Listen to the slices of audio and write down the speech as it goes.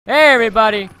Hey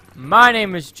everybody, my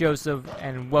name is Joseph,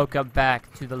 and welcome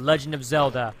back to The Legend of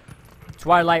Zelda,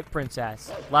 Twilight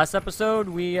Princess. Last episode,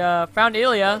 we found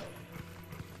Ilia.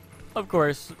 Of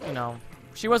course, you know,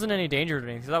 she wasn't in any danger or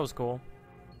anything, so that was cool.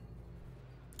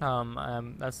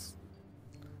 That's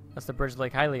the bridge of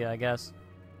Lake Hylia, I guess.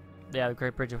 Yeah, the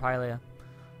Great Bridge of Hylia.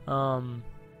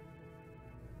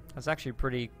 That's actually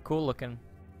pretty cool looking.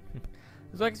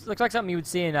 Looks like something you would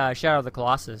see in Shadow of the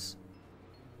Colossus.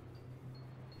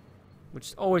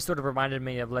 Which always sort of reminded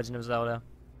me of Legend of Zelda.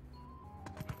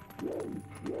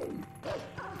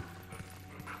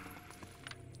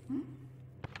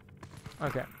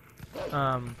 Okay.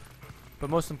 But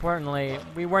most importantly,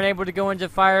 we weren't able to go into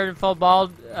Fire in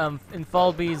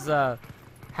Falby's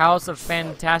House of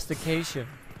Fantastication.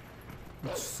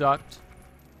 Which sucked.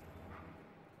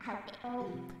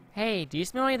 Hey, do you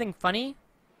smell anything funny?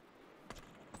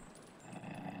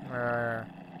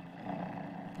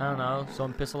 I don't know,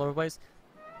 someone pissed all over the place.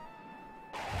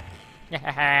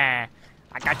 I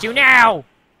got you now!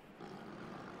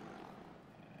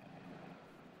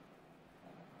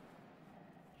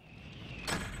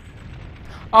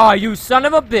 Aw, you son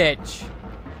of a bitch!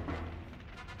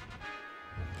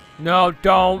 No,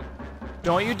 don't.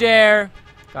 Don't you dare.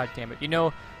 God damn it. You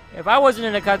know, if I wasn't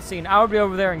in a cutscene, I would be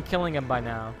over there and killing him by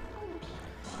now.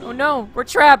 Oh no, we're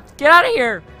trapped! Get out of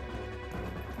here!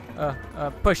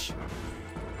 Push.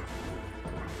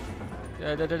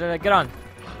 Get on.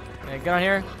 Get on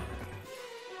here.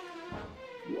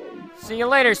 See you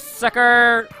later,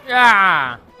 sucker!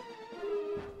 Ah!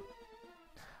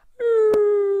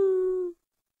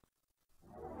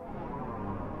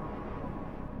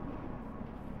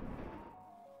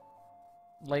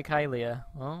 Lake Hylia.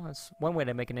 Well, that's one way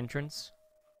to make an entrance.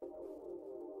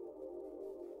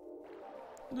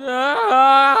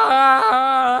 Ah!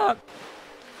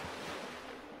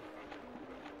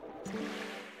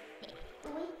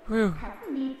 Whew.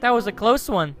 That was a close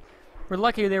one. We're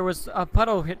lucky there was a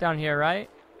puddle hit down here, right?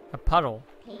 A puddle.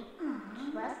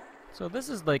 So this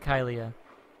is Lake Hylia.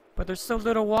 But there's so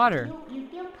little water.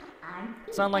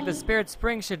 Sounds like the Spirit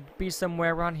Spring should be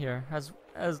somewhere around here.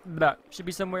 Should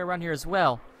be somewhere around here as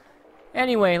well.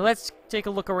 Anyway, let's take a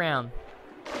look around.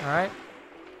 Alright.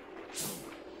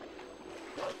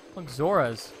 Look,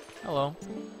 Zora's. Hello.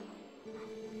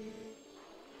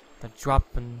 The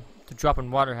drop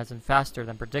in water has been faster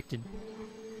than predicted.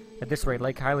 At this rate,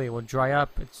 Lake Hylia will dry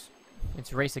up. It's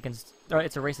a race against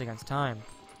time.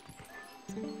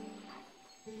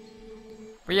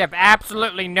 We have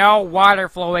absolutely no water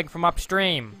flowing from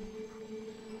upstream.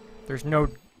 There's no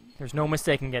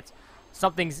mistaking it.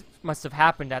 Something must have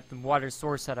happened at the water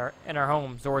source in our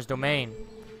home, Zora's domain.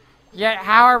 Yet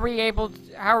how are we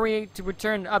to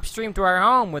return upstream to our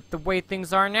home with the way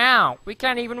things are now? We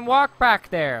can't even walk back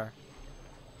there.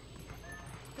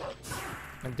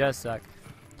 It does suck.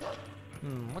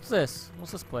 What's this?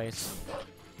 What's this place?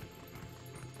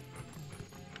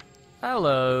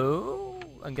 Hello.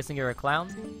 I'm guessing you're a clown?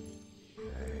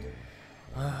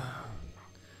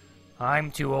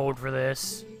 I'm too old for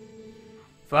this.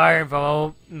 Fire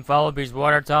in Falby's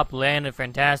Watertop Land of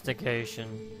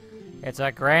Fantastication. It's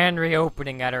a grand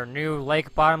reopening at our new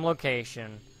lake bottom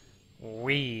location.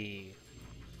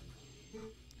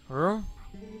 Huh?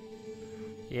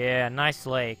 Yeah, nice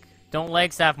lake. Don't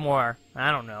lakes have more,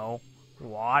 I don't know,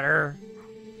 water?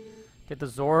 Did the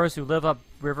Zoras who live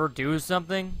upriver do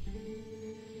something?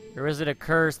 Or is it a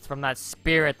curse from that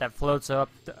spirit that floats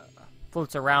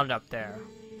around up there?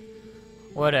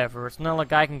 Whatever, it's not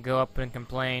like I can go up and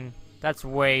complain. That's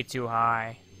way too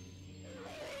high.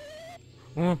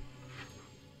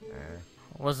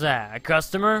 What's that, a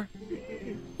customer?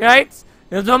 Yikes!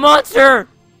 It's a monster!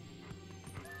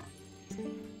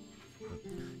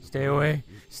 Stay away.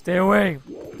 Stay away.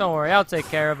 Don't worry, I'll take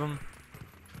care of him.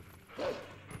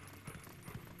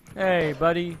 Hey,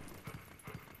 buddy.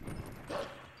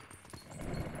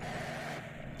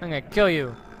 I'm gonna kill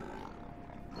you.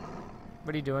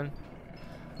 What are you doing?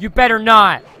 You better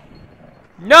not!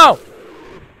 No!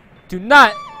 Do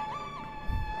not!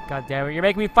 God damn it, you're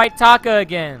making me fight Taka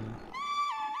again.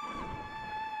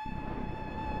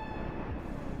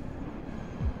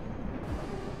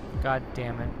 God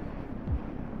damn it.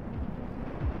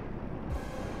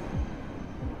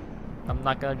 I'm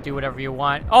not gonna do whatever you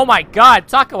want. Oh my god,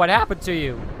 Taka, what happened to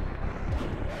you?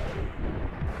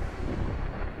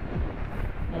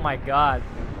 Oh my god.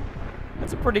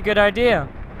 That's a pretty good idea.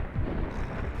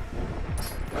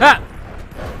 Ha!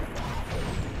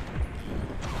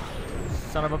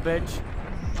 Son of a bitch.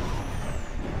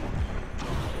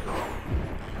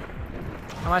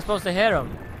 How am I supposed to hit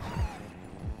him?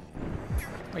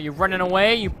 Are you running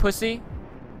away, you pussy?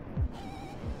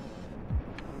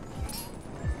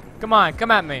 Come on,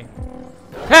 come at me.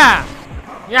 Ha!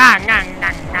 Yeah, ngang,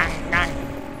 ngang, ngang, ngang.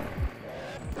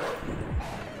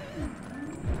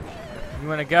 You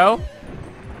wanna go?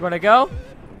 You wanna go?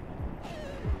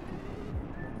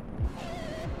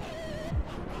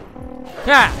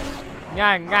 Ha!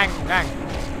 Ngang, ngang, ngang.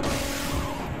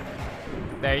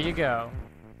 There you go.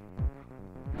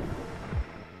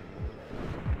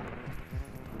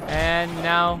 And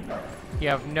now you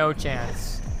have no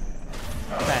chance.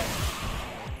 Okay.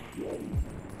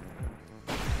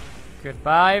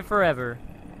 Goodbye forever.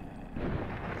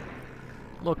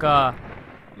 Look,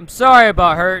 I'm sorry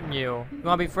about hurting you. You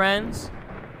wanna be friends?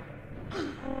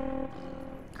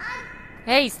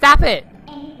 Hey, stop it!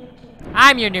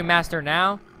 I'm your new master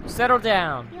now. Settle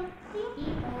down.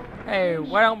 Hey,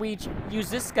 why don't we use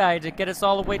this guy to get us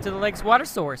all the way to the lake's water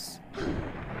source?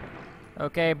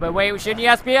 Okay, but wait, shouldn't you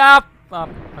ask me up?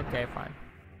 Okay, fine.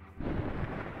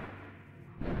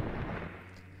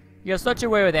 You have such a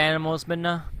way with animals,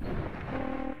 Midna.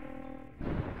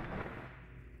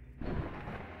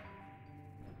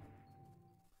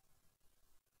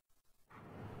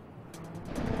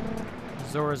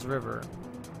 Zora's River.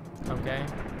 Okay.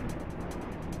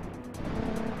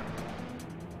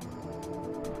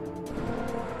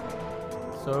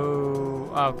 So,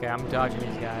 okay, I'm dodging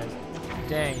these guys.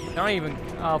 Dang, don't even,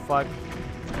 oh fuck.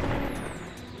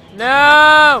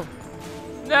 No!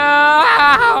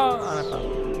 No!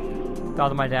 Oh,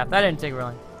 God of my death, that didn't take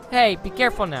really. Hey, be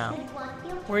careful now.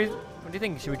 What do you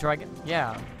think, should we try again?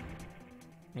 Yeah. I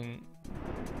mean,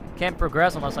 can't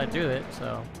progress unless I do it,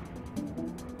 so.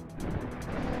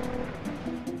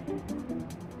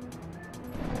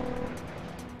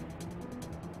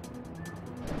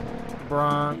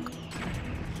 Bronk.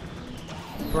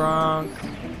 Bronk.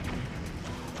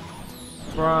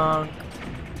 Bronk.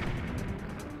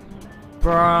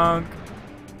 Bronk.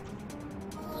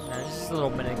 Yeah, it's just a little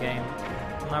minute game.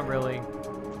 Not really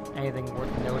anything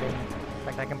worth noting. In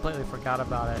fact, I completely forgot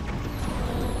about it.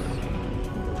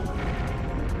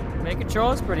 It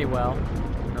controls pretty well,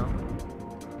 you know.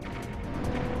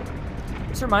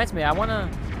 This reminds me, I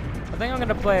think I'm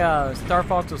gonna play Star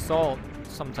Fox Assault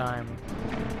sometime.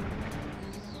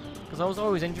 Because I was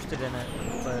always interested in it,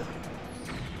 but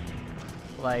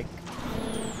like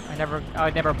I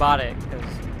never bought it because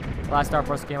the last Star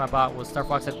Fox game I bought was Star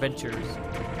Fox Adventures.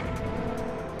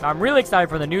 Now, I'm really excited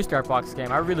for the new Star Fox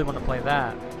game. I really want to play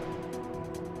that.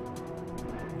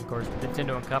 Of course,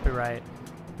 Nintendo and copyright.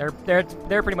 They're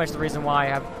pretty much the reason why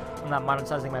I'm not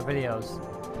monetizing my videos.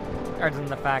 Other than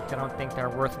the fact I don't think they're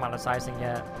worth monetizing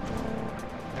yet.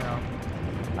 You know,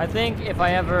 I think if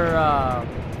I ever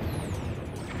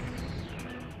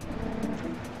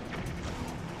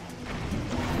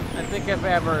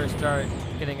start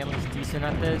getting at least decent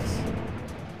at this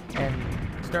and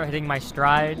start hitting my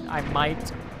stride, I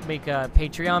might make a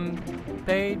Patreon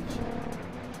page.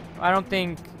 I don't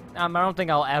think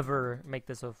I'll ever make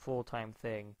this a full-time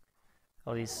thing.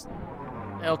 At least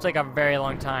it'll take a very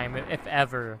long time, if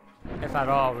ever, if at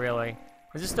all, really.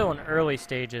 This is still in early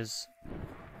stages.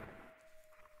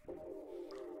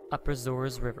 Upper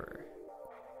Zora's River.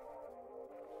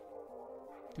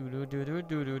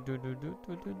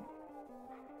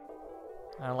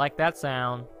 I like that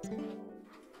sound.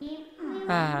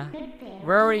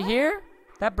 We're already here?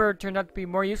 That bird turned out to be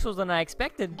more useful than I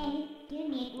expected.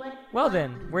 Well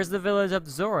then, where's the village of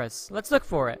Zoras? Let's look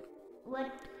for it.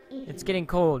 It's getting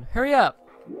cold. Hurry up!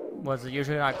 Was it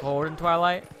usually not cold in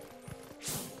Twilight?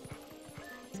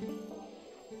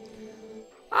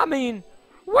 I mean,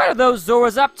 what are those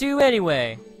Zoras up to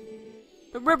anyway?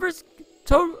 The river's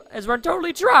has run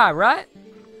totally dry, right?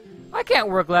 I can't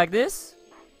work like this.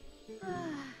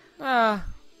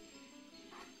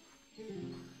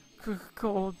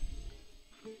 Cold.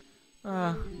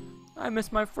 I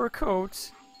miss my fur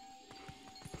coats.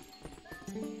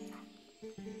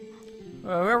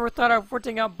 Whoever thought of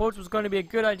renting out boats was going to be a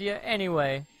good idea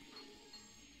anyway.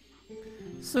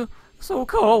 So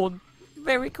cold.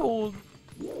 Very cold.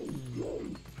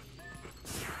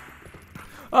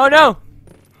 Oh no!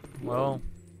 Well,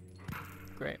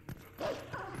 great.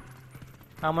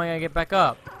 How am I gonna get back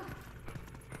up?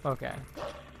 Okay.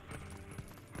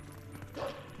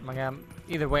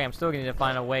 Either way, I'm still gonna need to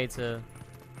find a way to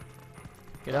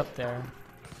get up there.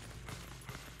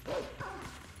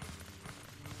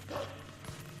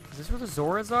 Is this where the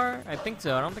Zoras are? I think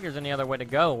so. I don't think there's any other way to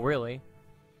go, really.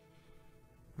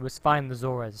 Let's find the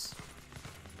Zoras.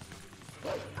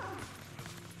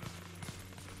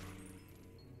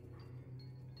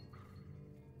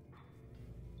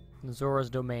 The Zora's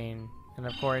domain. And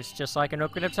of course, just like in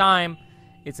Ocarina of Time,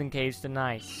 it's encased in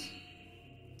ice.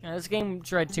 This game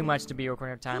tried too much to be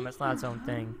Ocarina of Time. It's not its own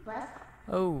thing.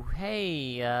 Oh,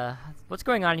 hey, what's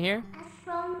going on here?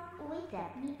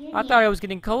 I thought it was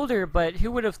getting colder, but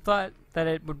who would have thought that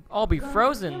it would all be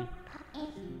frozen?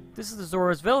 This is the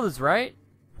Zora's Village, right?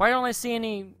 Why don't I see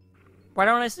any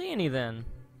then?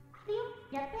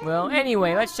 Well,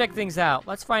 anyway, let's check things out.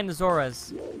 Let's find the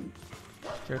Zoras.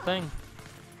 Sure thing.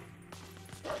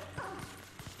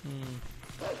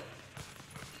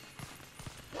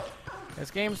 This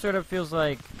game sort of feels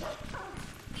like...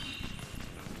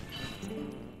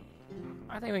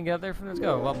 I think we can get up there from... Let's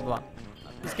go, blah, blah, blah.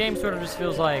 This game sort of just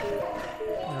feels like...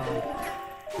 You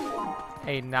know...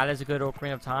 Hey, not as a good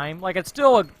Ocarina of Time. Like, it's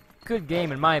still a good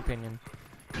game in my opinion.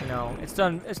 You know, it's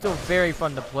still very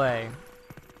fun to play.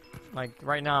 Like,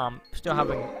 right now, I'm still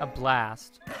having a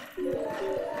blast.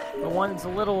 The one's a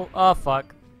little... Oh,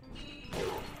 fuck.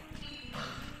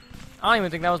 I don't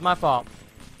even think that was my fault.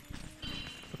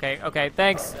 Okay,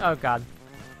 thanks. Oh, God.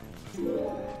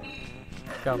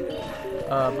 Go.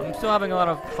 I'm still having a lot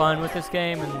of fun with this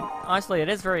game, and honestly, it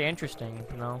is very interesting,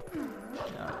 you know.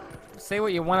 Say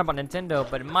what you want about Nintendo,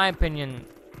 but in my opinion,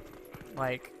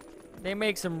 like, they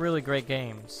make some really great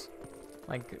games.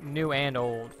 Like, new and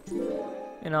old.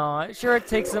 You know, sure, it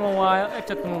takes them a while. It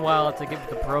took them a while to get with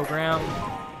the program.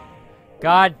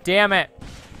 God damn it!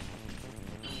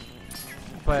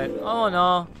 But, oh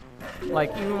no.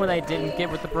 Like, even when they didn't get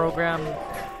with the program,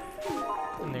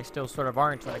 and they still sort of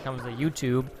aren't when it comes to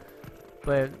YouTube,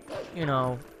 but, you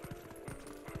know,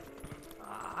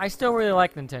 I still really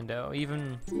like Nintendo,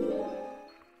 even, you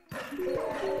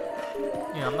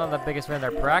know, I'm not the biggest fan of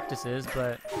their practices,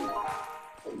 but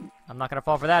I'm not gonna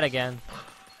fall for that again.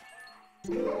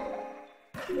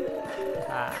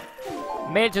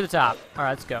 Made it to the top.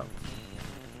 Alright, let's go.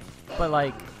 But,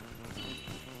 like,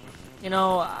 you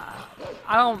know,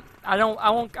 I'm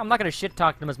not gonna shit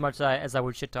talk them as much as I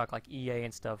would shit talk like EA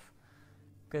and stuff,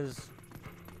 because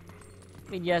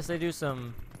I mean, yes, they do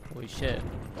some holy shit.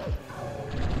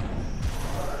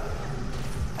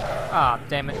 Ah,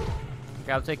 damn it!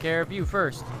 Gotta take care of you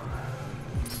first.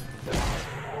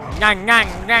 Nang nang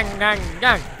nang nang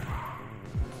nang.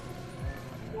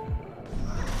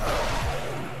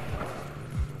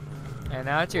 And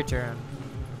now it's your turn.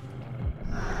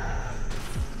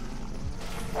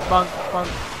 Bunk, bunk.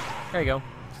 There you go.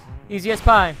 Easy as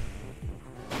pie.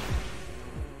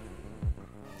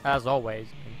 As always.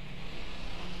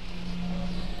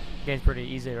 Game's pretty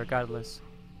easy regardless.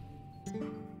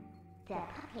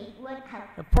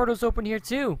 The portal's open here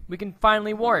too. We can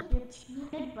finally warp.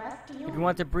 If you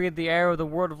want to breathe the air of the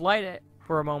world of light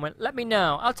for a moment, let me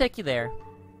know. I'll take you there.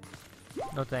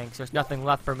 No thanks. There's nothing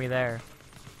left for me there.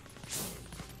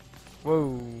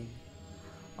 Whoa.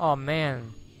 Oh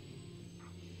man.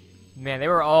 Man, they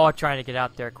were all trying to get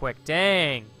out there quick.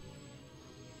 Dang.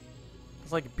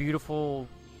 It's like beautiful,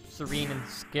 serene, and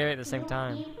scary at the same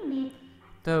time.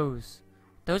 Those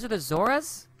are the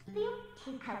Zoras?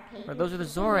 Or those are the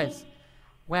Zoras.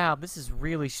 Wow, this is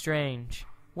really strange.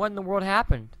 What in the world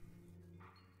happened?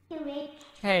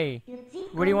 Hey,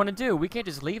 what do you want to do? We can't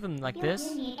just leave them like this.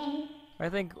 I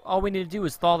think all we need to do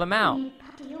is thaw them out.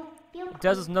 It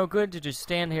does us no good to just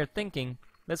stand here thinking.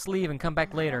 Let's leave and come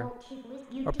back later.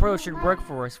 Our portal should work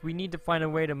for us. We need to find a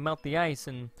way to melt the ice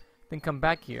and then come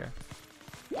back here.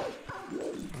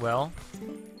 Well,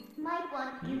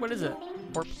 what is it?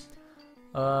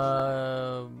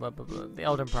 The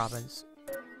Elden Province.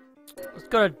 Let's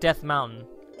go to Death Mountain.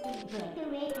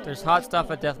 There's hot stuff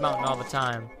at Death Mountain all the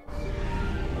time.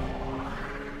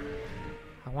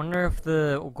 I wonder if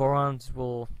the Gorons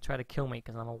will try to kill me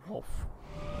because I'm a wolf.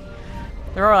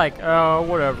 They're like, oh,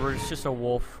 whatever, it's just a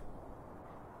wolf.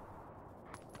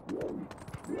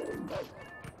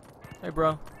 Hey,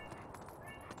 bro.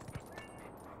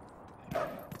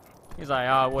 He's like,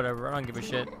 oh, whatever, I don't give a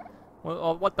shit.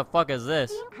 Well, what the fuck is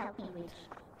this?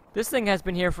 This thing has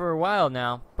been here for a while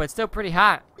now, but it's still pretty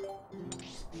hot.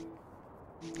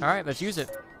 Alright, let's use it.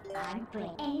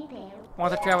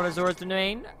 Want to travel to Zora's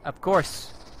domain? Of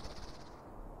course.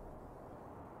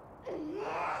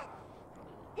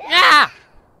 Yeah!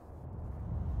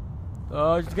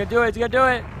 Oh, he's gonna do it, he's gonna do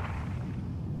it!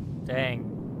 Dang.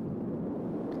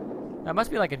 That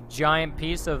must be like a giant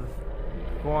piece of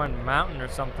Goron Mountain or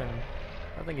something.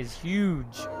 That thing is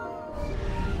huge.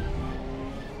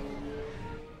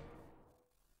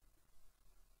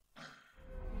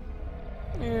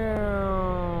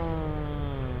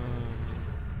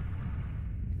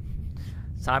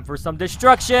 Time for some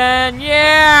destruction!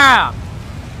 Yeah!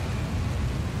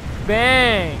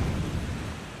 Bang!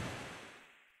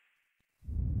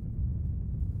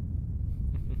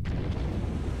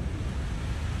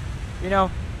 You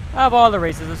know, Out of all the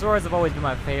races, the Zoras have always been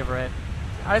my favorite.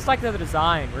 I just like the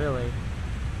design, really.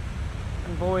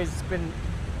 I've always been,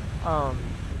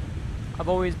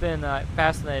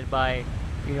 fascinated by,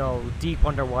 you know, deep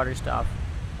underwater stuff.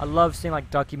 I love seeing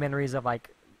like documentaries of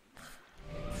like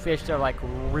fish that are like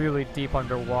really deep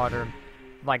underwater,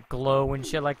 like glow and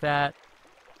shit like that.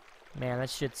 Man, that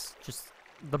shit's just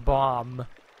the bomb.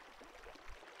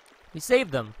 We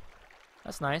saved them.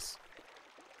 That's nice.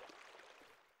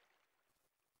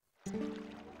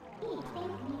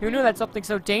 Who knew that something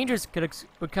so dangerous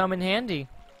would come in handy?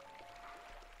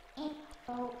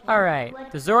 Alright,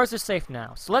 the Zoras are safe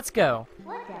now, so let's go.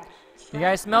 The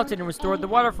ice melted and restored the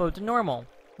water flow to normal.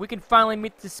 We can finally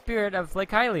meet the spirit of Lake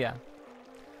Hylia.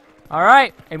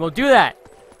 Alright, and we'll do that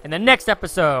in the next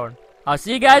episode. I'll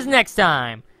see you guys next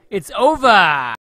time. It's over!